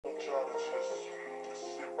y'all to just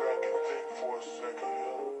sit back and think for a second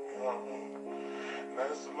here. You know what I mean? Now,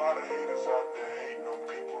 there's a lot of haters out there hating on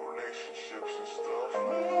people, relationships and stuff.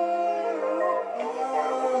 Don't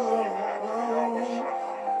nobody want to see you happy.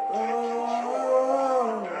 They always trying to take your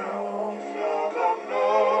joy down. No, no, no,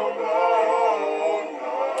 no, no.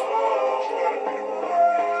 You gotta be the one.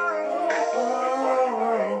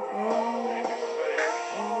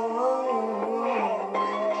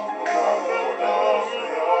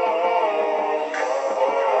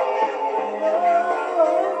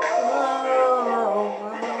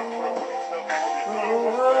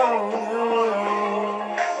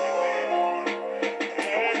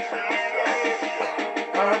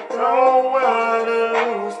 I don't wanna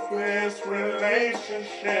lose this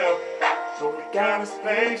relationship, so we gotta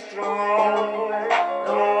stay strong.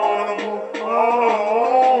 Don't wanna move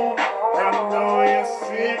on. I know you're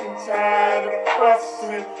sick and tired of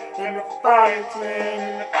fussing and the fighting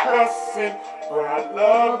and the cussing, but I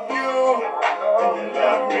love you and you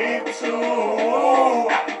love me too.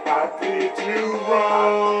 I did you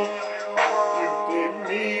wrong, you did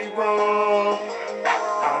me wrong.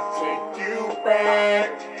 I'll take you back,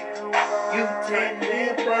 you take me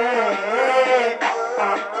back. I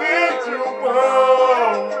did you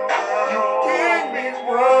wrong, you did me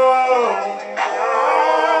wrong.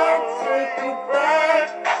 I'll take you back,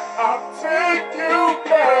 I'll take you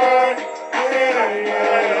back. Yeah,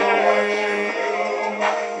 yeah.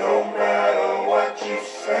 No matter what you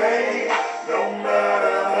say, no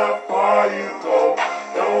matter how far you go,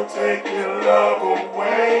 don't take your love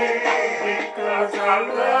away. Because I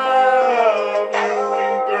love you,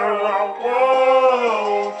 and girl, I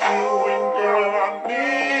want you, and girl, I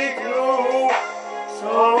need you.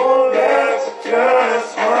 So let's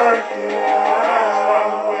just work it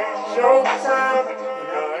out. It's your time, and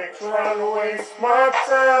I ain't trying to waste my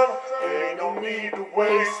time. Ain't no need to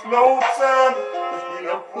waste no time, cause we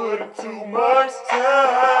done put in too much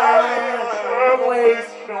time. Don't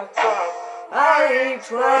waste no time. I ain't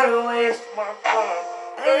trying to waste my time.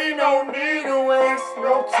 Ain't no need to waste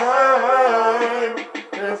no time,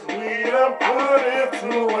 cause we done put it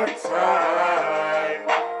to a time.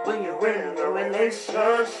 When you're in a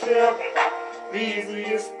relationship, the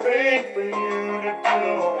easiest thing for you to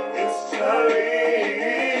do is to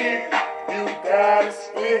leave. You gotta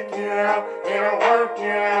stick it out, and work it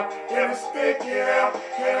out, and stick it out,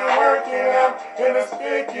 and work it out, and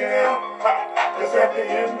stick it out. Cause at the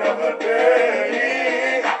end of the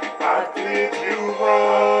day, I did you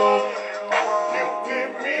wrong, you did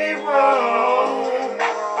me wrong.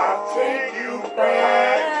 I'll take you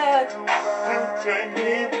back, you take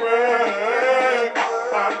me back.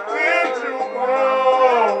 I did you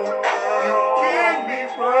wrong, you did me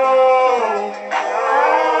wrong.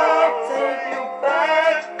 I'll take you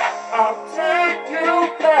back, I'll take you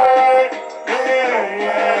back. Yeah,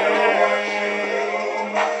 yeah.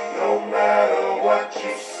 No matter what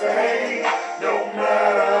you say, no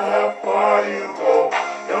matter how far you go,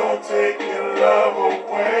 don't take your love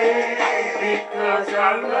away. Because I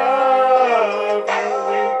love you,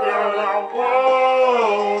 and girl, I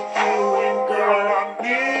want you, and girl, I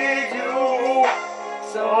need you.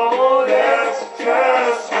 So let's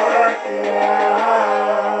just work it out.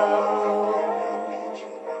 I need you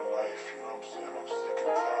in my life, you know what I'm saying? I'm sick and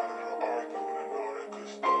tired of arguing and all that good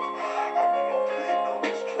stuff. I've been repeating on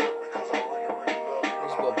this track because I really love you.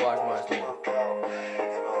 This is what Varsmars do.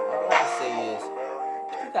 All I can say is,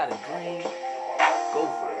 if you got a dream, go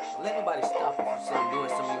for it. Don't let nobody stop you from doing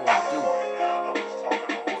something you want to do.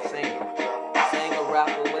 Sing or rap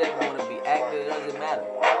or whatever you want to be. Actor, it doesn't matter.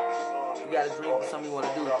 If you got a dream for something you want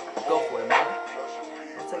to do, go for it, man.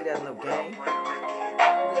 Don't take that as no game. Do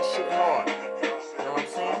that shit hard. You know what I'm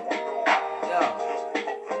saying? Yeah.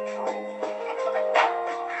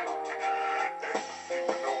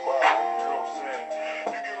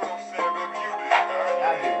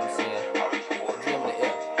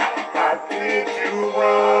 I did you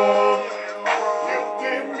wrong, you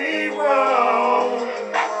did me wrong.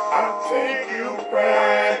 I'll take you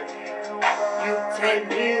back, you take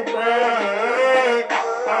me back.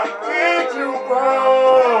 I did you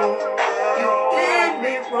wrong, you did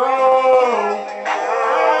me wrong.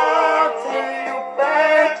 I'll take you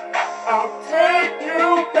back, I'll take you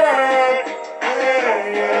back. Yeah,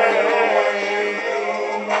 yeah.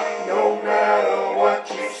 No matter what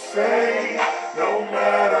you say, no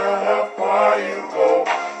matter how far you go,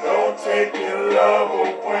 don't take your love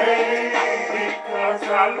away. Because I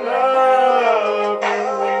love